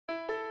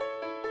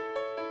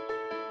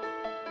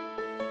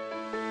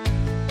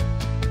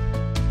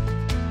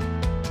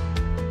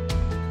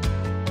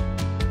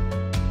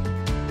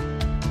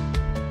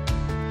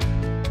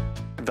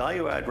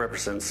Value add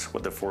represents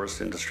what the forest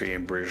industry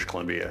in British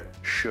Columbia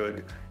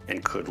should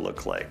and could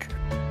look like.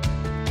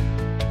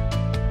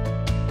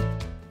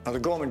 Now, the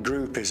Gorman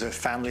Group is a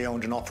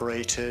family-owned and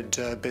operated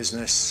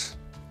business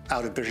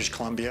out of British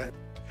Columbia.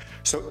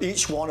 So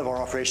each one of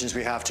our operations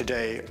we have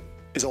today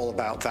is all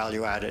about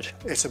value added.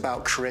 It's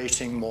about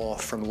creating more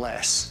from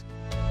less.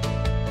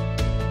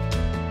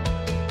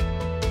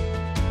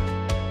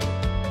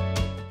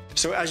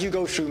 So as you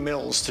go through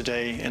mills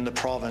today in the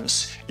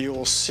province, you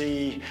will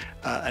see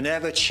an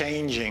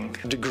ever-changing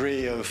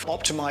degree of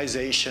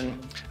optimization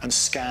and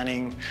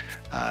scanning,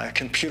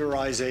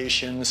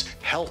 computerizations,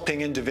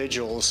 helping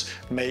individuals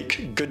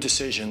make good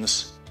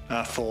decisions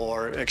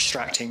for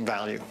extracting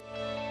value.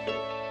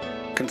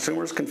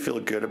 Consumers can feel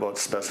good about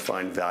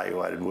specifying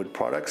value-added wood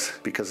products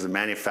because the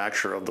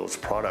manufacture of those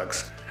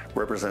products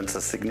represents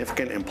a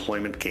significant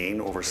employment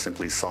gain over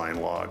simply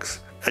sawing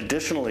logs.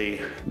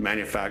 Additionally,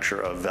 manufacture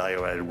of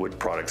value-added wood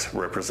products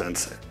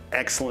represents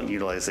excellent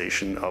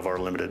utilization of our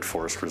limited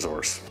forest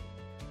resource.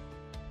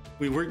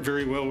 We work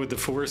very well with the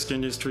forest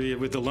industry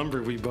with the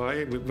lumber we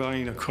buy. We're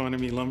buying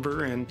economy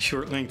lumber and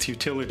short-length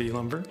utility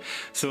lumber.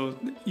 So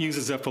it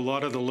uses up a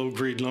lot of the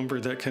low-grade lumber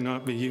that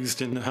cannot be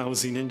used in the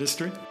housing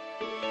industry.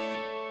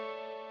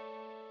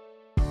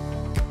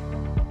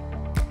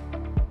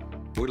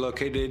 We're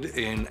located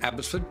in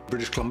Abbotsford,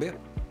 British Columbia.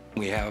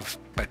 We have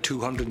about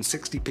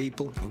 260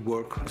 people who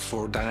work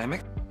for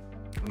Dynamic.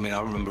 I mean, I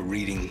remember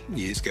reading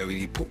years ago,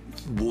 you put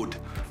wood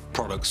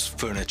products,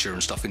 furniture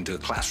and stuff into a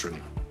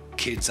classroom.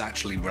 Kids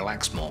actually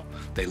relax more,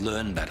 they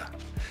learn better.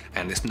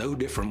 And it's no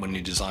different when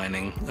you're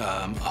designing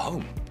a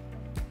home.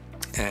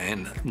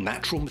 And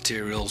natural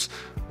materials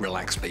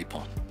relax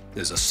people.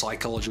 There's a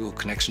psychological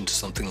connection to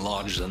something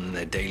larger than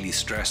their daily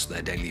stress,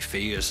 their daily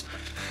fears,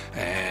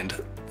 and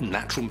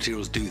natural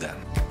materials do that.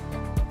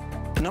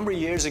 A number of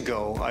years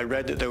ago, I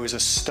read that there was a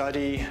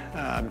study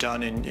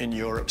done in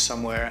Europe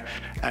somewhere,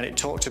 and it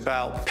talked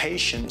about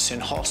patients in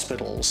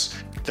hospitals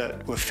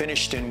that were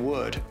finished in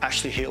wood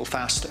actually heal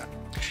faster.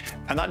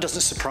 And that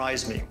doesn't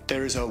surprise me.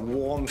 There is a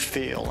warm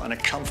feel and a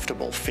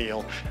comfortable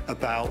feel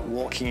about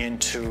walking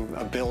into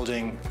a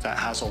building that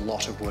has a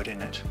lot of wood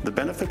in it. The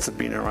benefits of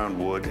being around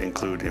wood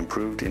include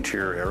improved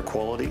interior air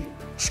quality,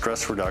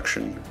 stress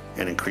reduction,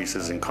 and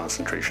increases in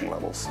concentration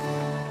levels.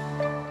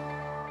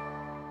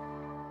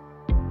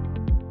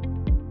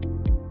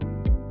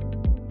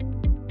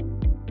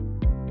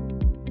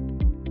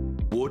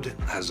 Wood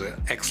has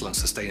an excellent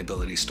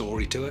sustainability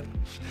story to it.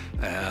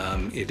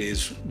 It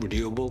is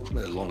renewable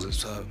as long as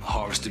it's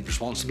harvested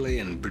responsibly,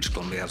 and British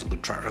Columbia has a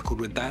good track record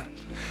with that.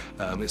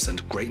 It's a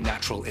great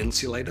natural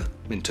insulator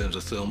in terms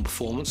of thermal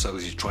performance, so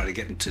as you try to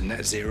get into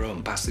net zero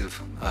and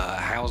passive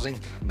housing,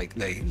 make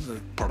the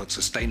product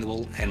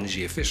sustainable,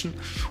 energy efficient,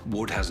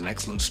 wood has an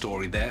excellent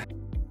story there.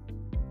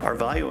 Our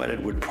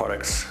value-added wood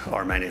products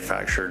are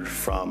manufactured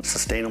from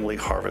sustainably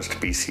harvested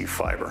BC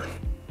fiber.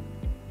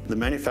 The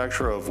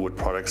manufacture of wood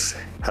products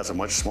has a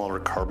much smaller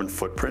carbon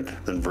footprint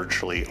than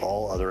virtually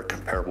all other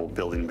comparable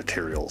building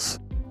materials.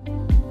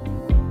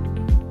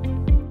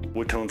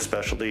 Woodtone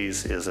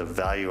Specialties is a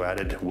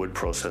value-added wood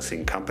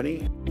processing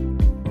company.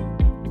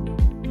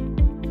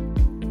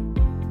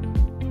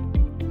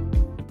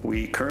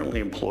 We currently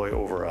employ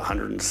over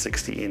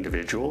 160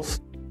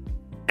 individuals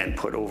and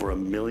put over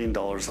 $1 million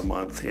a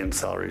month in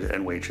salaries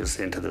and wages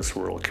into this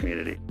rural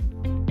community.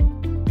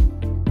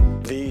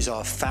 These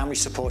are family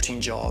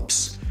supporting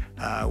jobs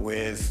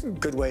with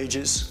good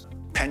wages,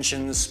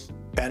 pensions,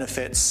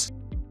 benefits.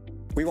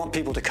 We want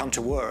people to come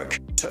to work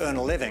to earn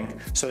a living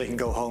so they can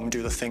go home and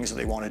do the things that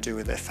they want to do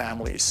with their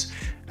families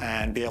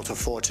and be able to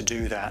afford to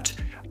do that.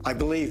 I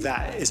believe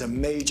that is a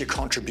major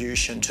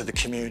contribution to the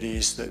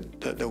communities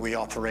that we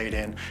operate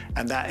in,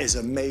 and that is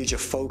a major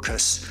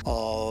focus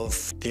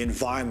of the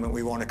environment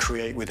we want to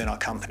create within our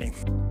company.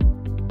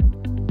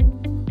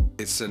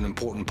 It's an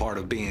important part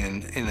of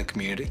being in a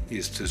community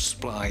is to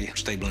supply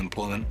stable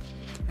employment,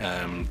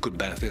 good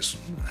benefits,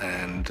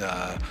 and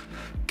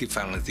give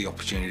families the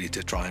opportunity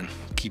to try and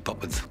keep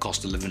up with the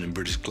cost of living in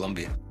British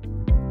Columbia.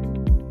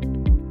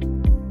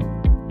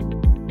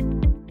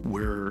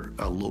 We're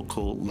a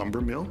local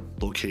lumber mill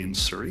located in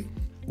Surrey.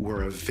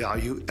 We're a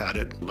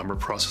value-added lumber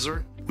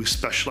processor. We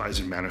specialize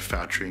in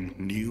manufacturing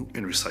new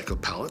and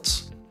recycled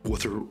pallets.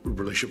 With our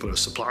relationship with our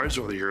suppliers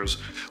over the years,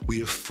 we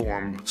have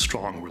formed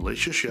strong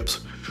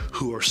relationships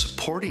who are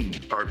supporting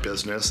our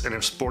business and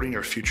are supporting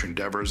our future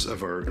endeavors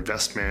of our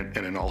investment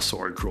and then also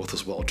our growth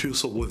as well too.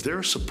 So with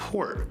their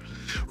support,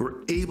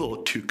 we're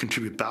able to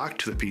contribute back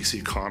to the BC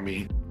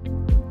economy.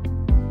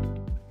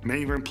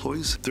 Many of our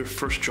employees, their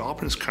first job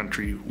in this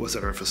country was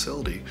at our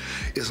facility.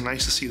 It's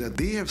nice to see that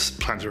they have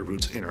planted their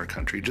roots in our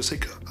country, just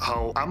like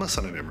how I'm a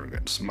son of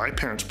immigrants. My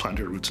parents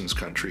planted their roots in this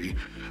country.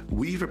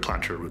 We've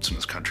planted our roots in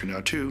this country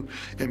now too,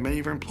 and many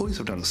of our employees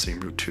have done the same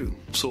route too.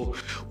 So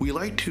we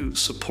like to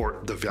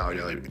support the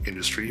value-added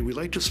industry. We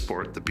like to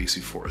support the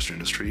BC forestry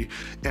industry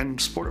and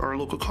support our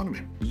local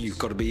economy. You've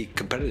got to be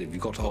competitive.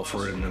 You've got to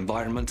offer an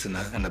environment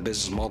and a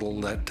business model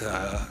that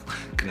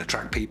can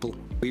attract people.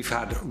 We've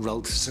had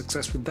relative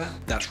success with that.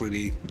 That's that's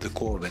really the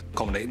core of it.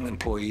 Accommodate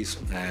employees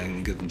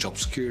and give them job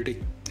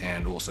security,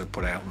 and also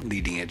put out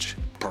leading edge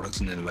products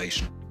and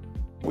innovation.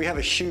 We have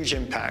a huge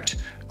impact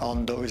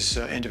on those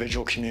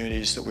individual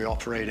communities that we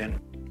operate in.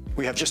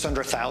 We have just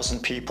under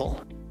 1,000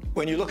 people.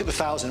 When you look at the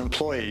 1,000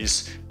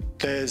 employees,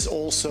 there's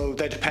also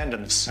their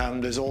dependents.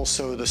 There's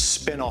also the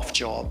spin-off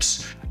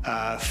jobs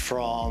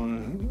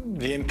from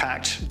the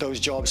impact those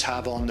jobs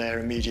have on their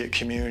immediate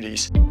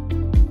communities.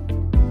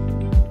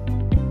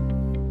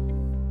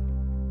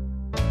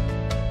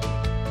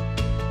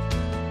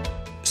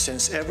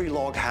 Since every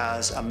log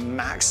has a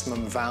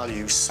maximum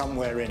value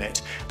somewhere in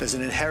it, there's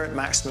an inherent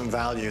maximum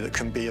value that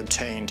can be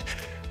obtained.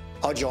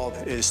 Our job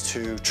is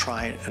to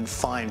try and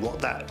find what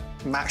that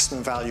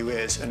maximum value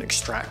is and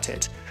extract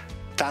it.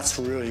 That's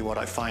really what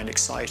I find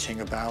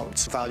exciting about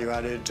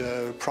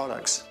value-added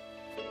products.